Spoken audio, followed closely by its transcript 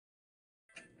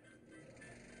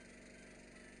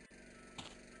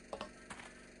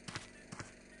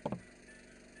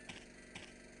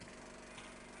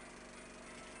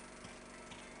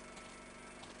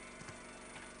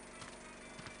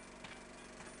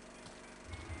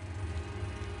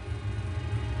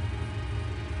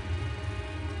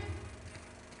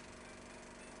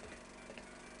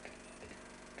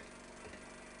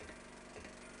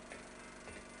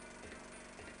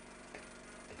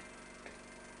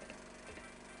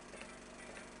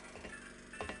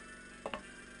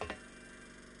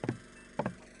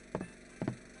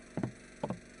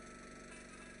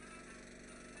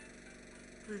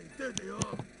There they are.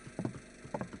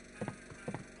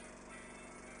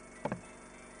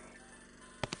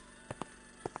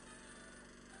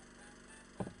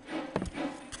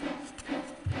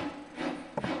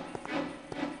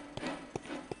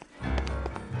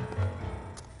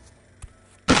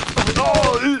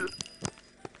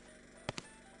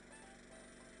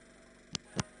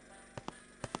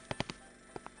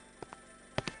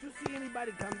 Did you see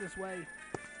anybody come this way?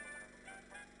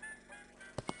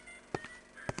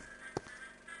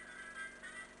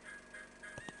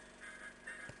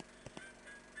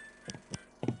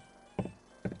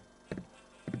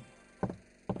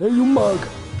 Hey, you mug.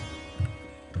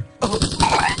 You get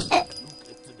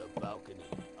to the balcony.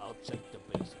 I'll check the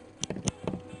basement.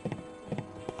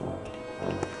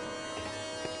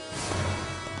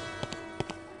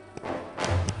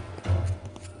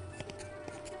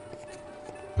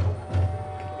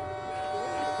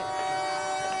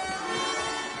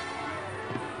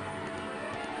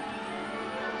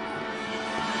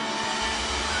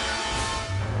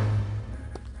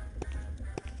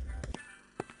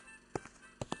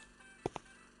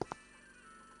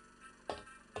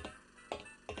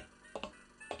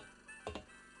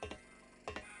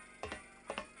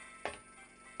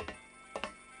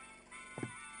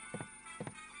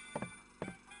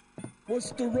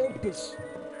 What's the rumpus?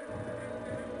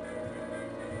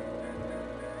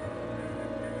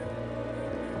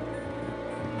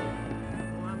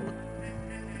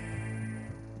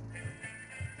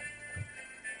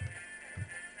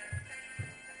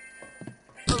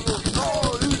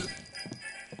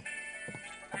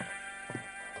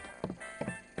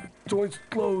 Joint's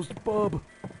closed, bub.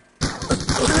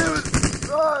 Damn it!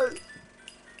 Ah! Did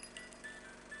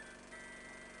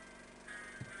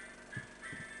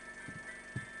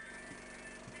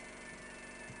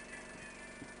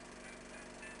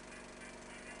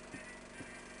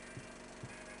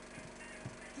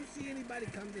you see anybody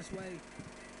come this way?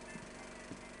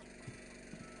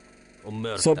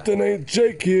 Omerta. Something ain't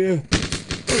Jake here.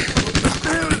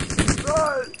 Damn it!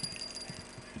 Ah!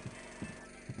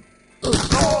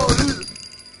 Oh!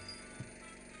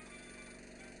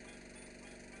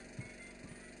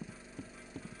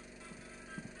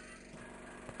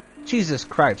 Jesus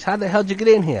Christ, how the hell'd you get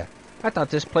in here? I thought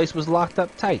this place was locked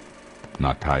up tight.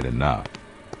 Not tight enough.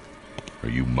 Are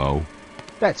you Mo?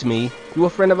 That's me. You a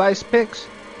friend of Ice Picks?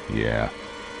 Yeah.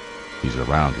 He's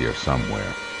around here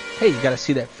somewhere. Hey, you gotta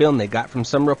see that film they got from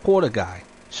some reporter guy.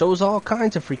 Shows all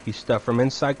kinds of freaky stuff from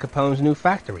inside Capone's new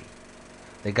factory.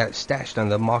 They got it stashed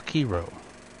under the marquee room.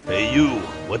 Hey you,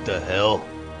 what the hell?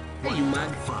 Hey, you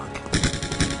mug. Fuck.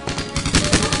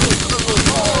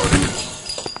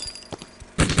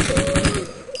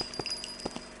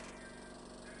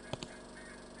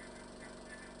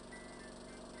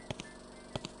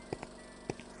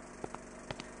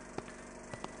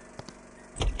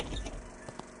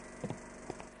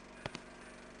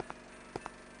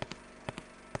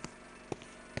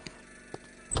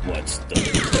 What's the...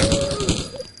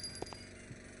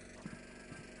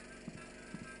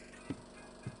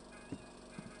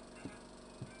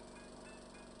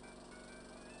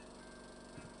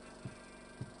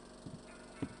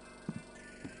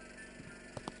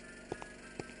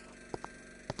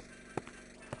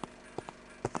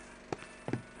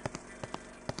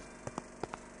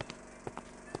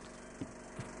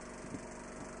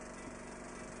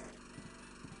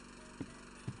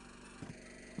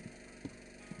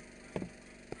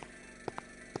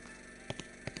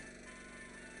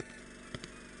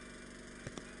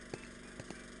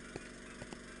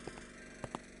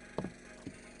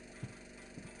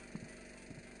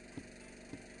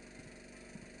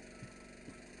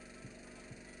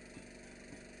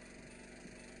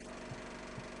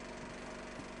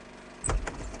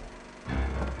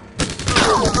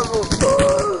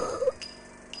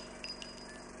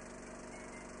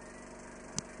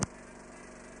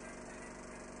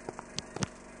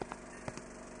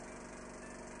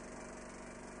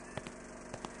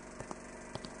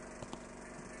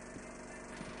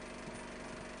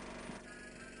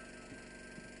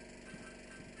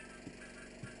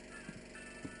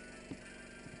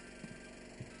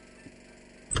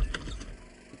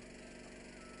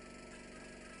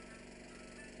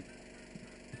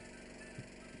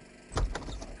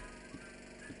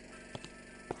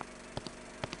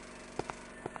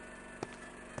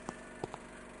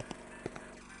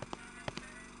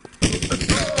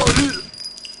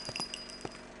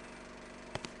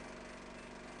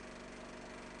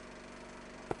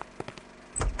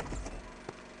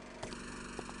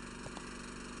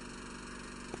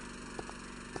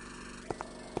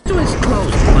 Door's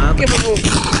closed, mug.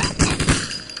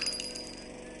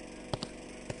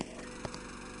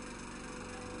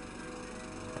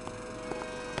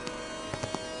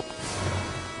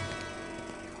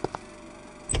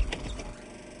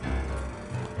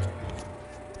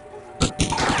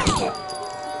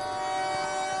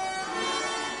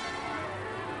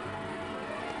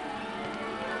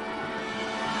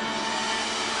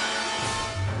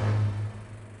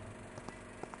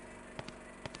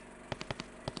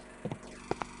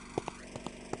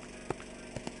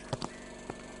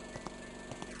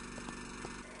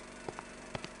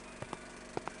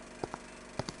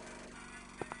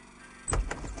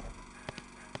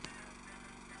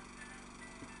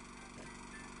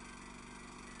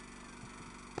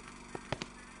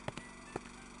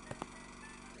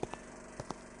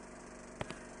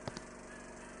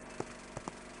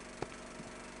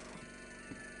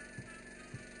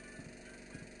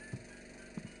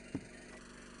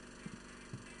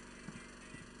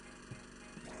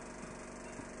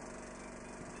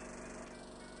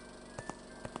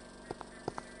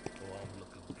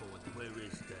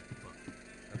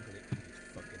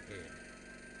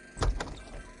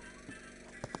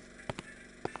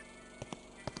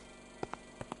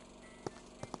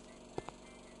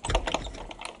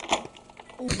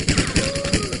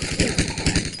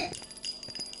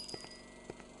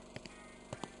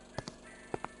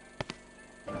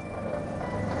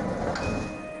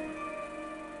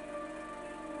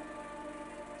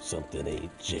 Something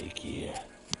ain't Jake here.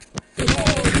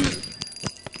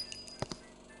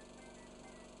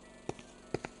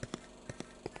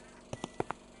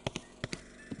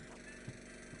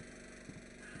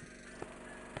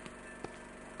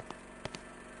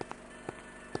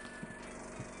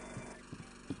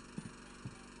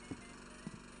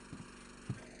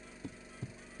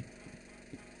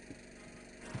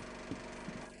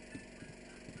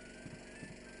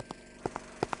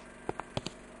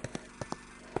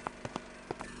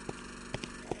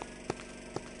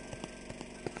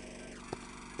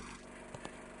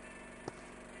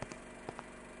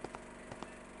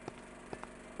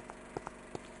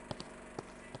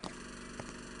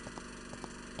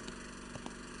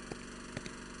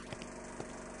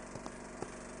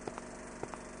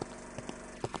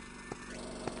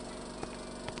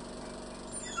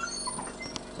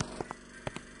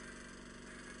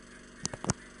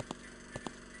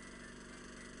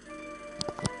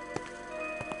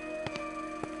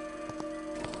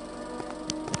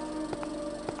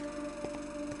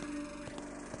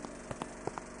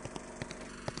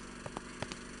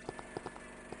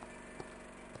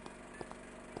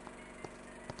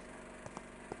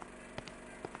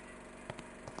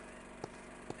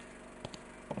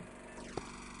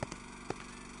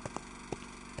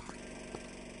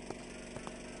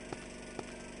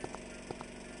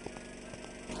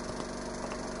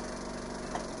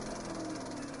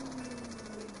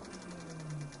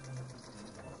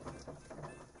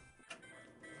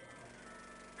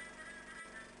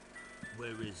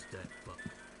 Where is that fuck?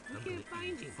 I'm gonna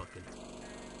eat his fucking...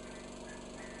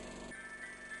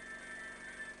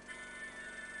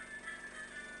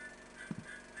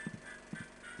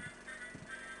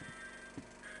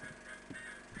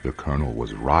 The Colonel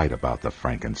was right about the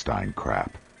Frankenstein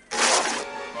crap.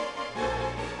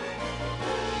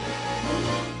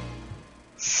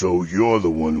 So you're the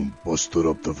one who busted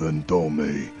up the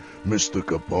Vendome. Mr.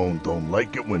 Capone don't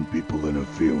like it when people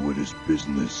interfere with his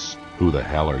business. Who the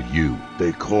hell are you?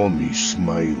 They call me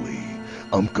Smiley.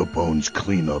 I'm Capone's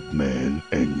cleanup man,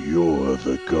 and you're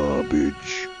the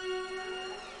garbage.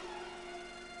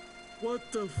 What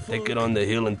the fuck? Take it on the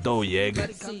hill and throw,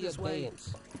 Yeg. See your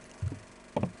pants.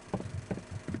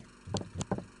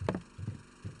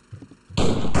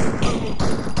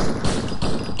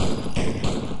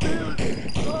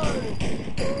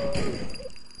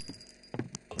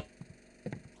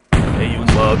 Hey, you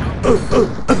mug.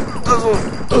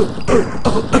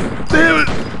 Damn it!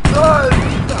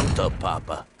 Come to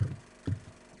Papa.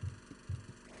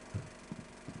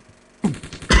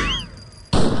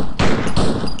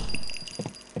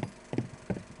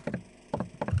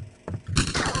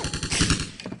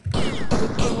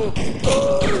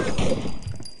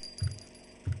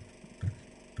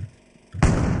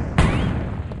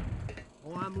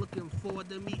 Oh, I'm looking forward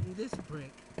to meeting this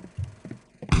prick.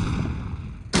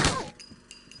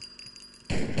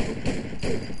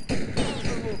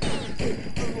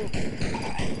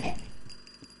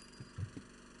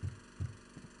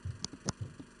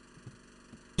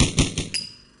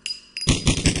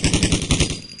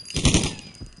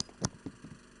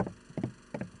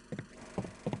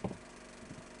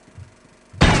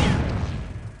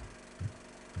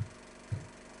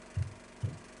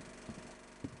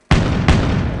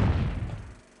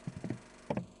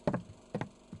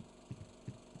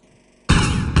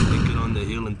 On the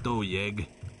hill and throw, Yeg. Did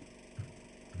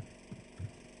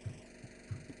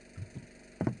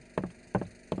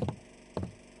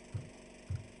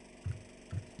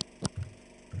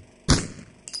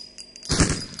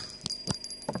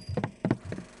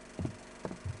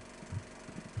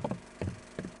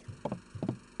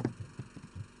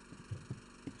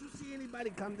you see anybody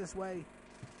come this way?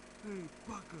 Hey,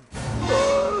 fucker.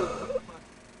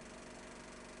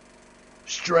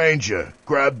 Stranger,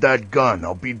 grab that gun.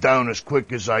 I'll be down as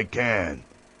quick as I can.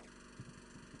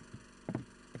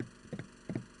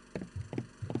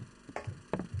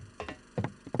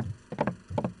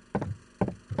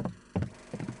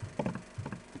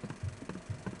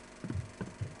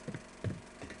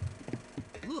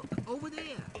 Look, over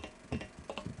there.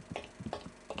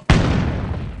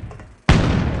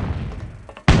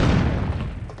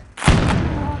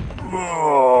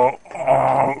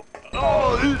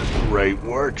 Great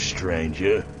work,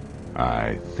 stranger.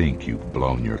 I think you've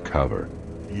blown your cover.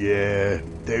 Yeah,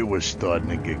 they were starting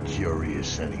to get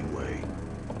curious anyway.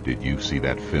 Did you see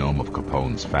that film of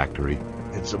Capone's factory?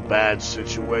 It's a bad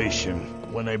situation.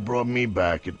 When they brought me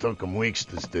back, it took them weeks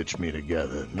to stitch me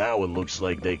together. Now it looks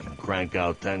like they can crank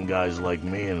out 10 guys like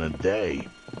me in a day.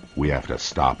 We have to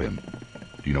stop him.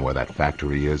 Do you know where that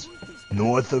factory is?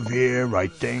 North of here, I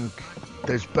think.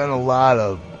 There's been a lot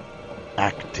of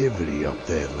activity up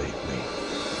there lately.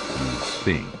 You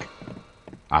think?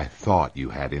 I thought you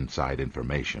had inside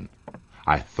information.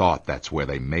 I thought that's where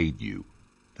they made you.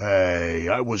 Hey,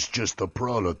 I was just a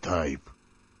prototype.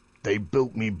 They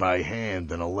built me by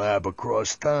hand in a lab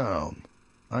across town.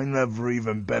 I never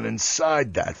even been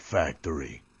inside that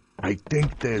factory. I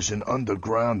think there's an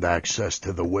underground access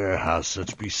to the warehouse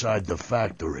that's beside the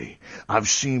factory. I've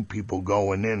seen people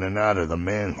going in and out of the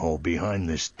manhole behind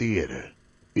this theater.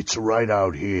 It's right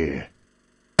out here.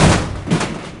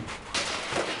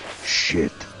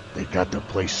 Shit, they got the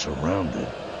place surrounded.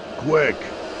 Quick,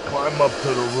 climb up to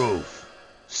the roof.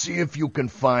 See if you can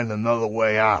find another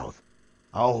way out.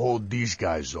 I'll hold these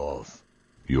guys off.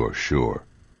 You're sure?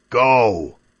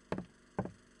 Go!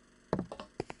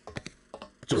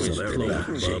 Secret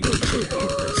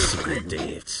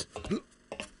dance.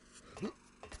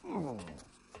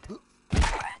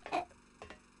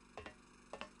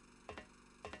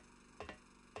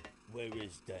 Where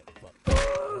is that fuck? I'm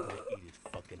gonna eat his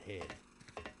fucking head.